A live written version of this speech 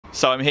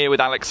So I'm here with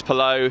Alex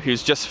Palou,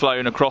 who's just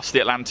flown across the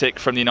Atlantic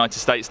from the United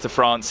States to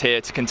France here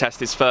to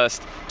contest his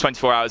first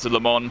 24 hours of Le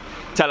Mans.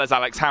 Tell us,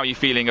 Alex, how are you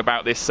feeling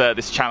about this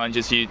challenge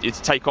as you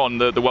take on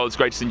the world's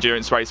greatest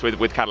endurance race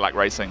with Cadillac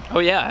Racing? Oh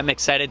yeah, I'm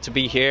excited to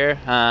be here.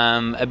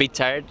 A bit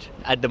tired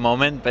at the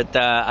moment, but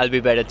I'll be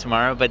better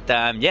tomorrow. But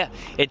yeah,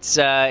 it's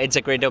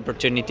a great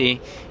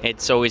opportunity.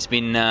 It's always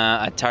been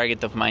a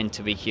target of mine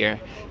to be here.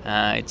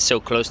 It's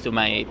so close to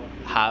my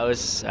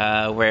house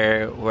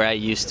where I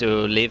used to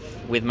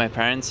live with my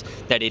parents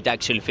that it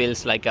actually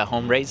feels like a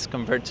home race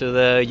compared to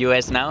the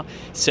US now.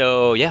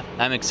 So yeah,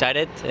 I'm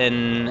excited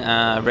and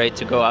ready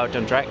to go out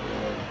on track.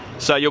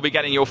 So you'll be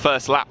getting your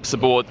first laps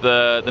aboard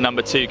the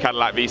number 2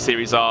 Cadillac V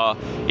Series R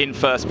in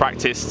first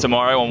practice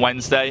tomorrow on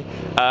Wednesday.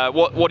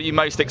 What are you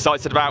most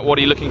excited about? What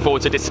are you looking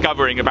forward to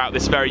discovering about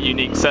this very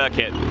unique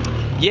circuit?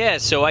 Yeah,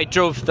 so I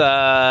drove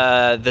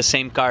the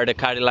same car, the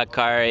Cadillac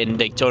car in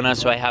Daytona,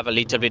 so I have a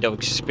little bit of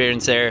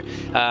experience there,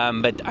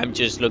 but I'm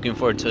just looking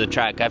forward to the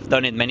track. I've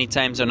done it many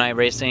times on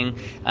iRacing.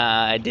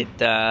 I did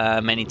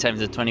many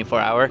times the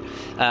 24-hour,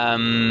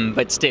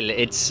 but still,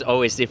 it's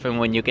always different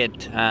when you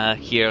get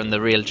here on the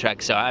real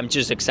track. So I'm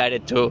just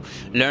excited to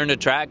learn the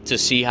track, to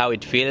see how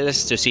it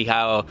feels, to see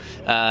how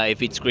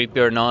if it's grippy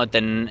or not,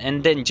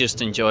 and then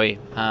just enjoy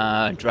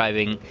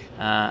driving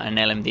an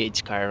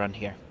LMDH car around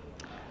here.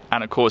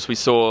 And of course, we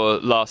saw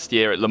last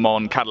year at Le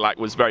Mans, Cadillac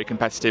was very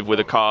competitive with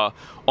a car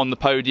on the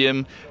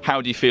podium.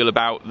 How do you feel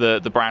about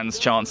the brand's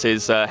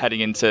chances heading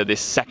into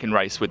this second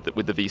race with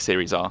the V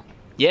Series R?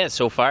 Yeah,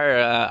 so far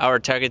our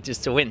target is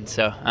to win.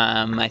 So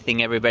I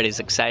think everybody's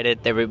excited.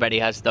 Everybody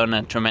has done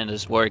a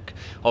tremendous work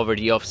over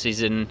the off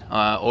season,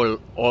 all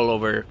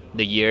over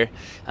the year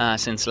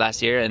since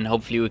last year, and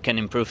hopefully we can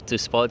improve 2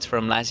 spots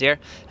from last year.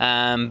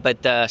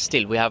 But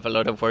still, we have a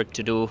lot of work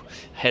to do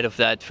ahead of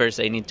that. First,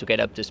 I need to get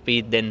up to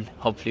speed. Then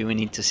hopefully we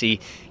need to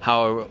see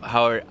how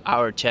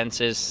our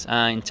chances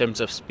in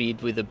terms of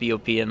speed with the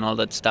BOP and all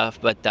that stuff.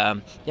 But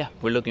yeah,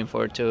 we're looking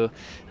forward to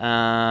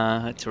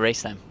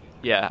race time.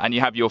 Yeah, and you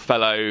have your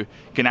fellow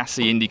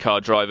Ganassi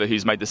IndyCar driver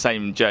who's made the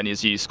same journey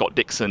as you, Scott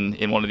Dixon,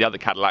 in one of the other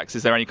Cadillacs.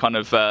 Is there any kind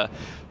of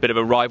bit of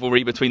a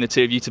rivalry between the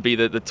two of you to be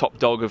the top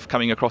dog of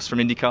coming across from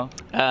IndyCar?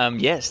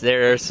 Yes,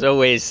 there's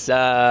always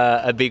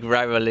a big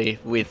rivalry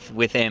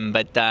with him,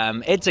 but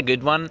it's a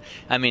good one.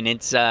 I mean,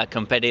 it's a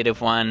competitive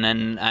one,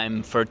 and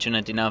I'm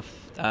fortunate enough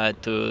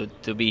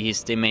to be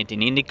his teammate in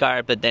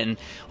IndyCar, but then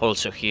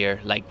also here,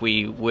 like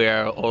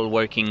we're all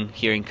working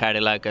here in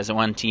Cadillac as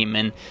one team,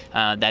 and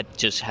that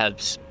just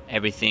helps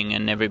everything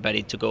and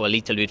everybody to go a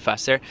little bit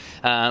faster.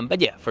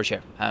 But yeah, for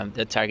sure,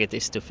 the target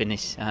is to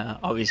finish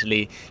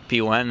obviously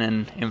P1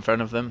 and in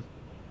front of them.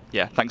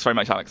 Yeah, thanks very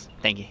much, Alex.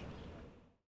 Thank you.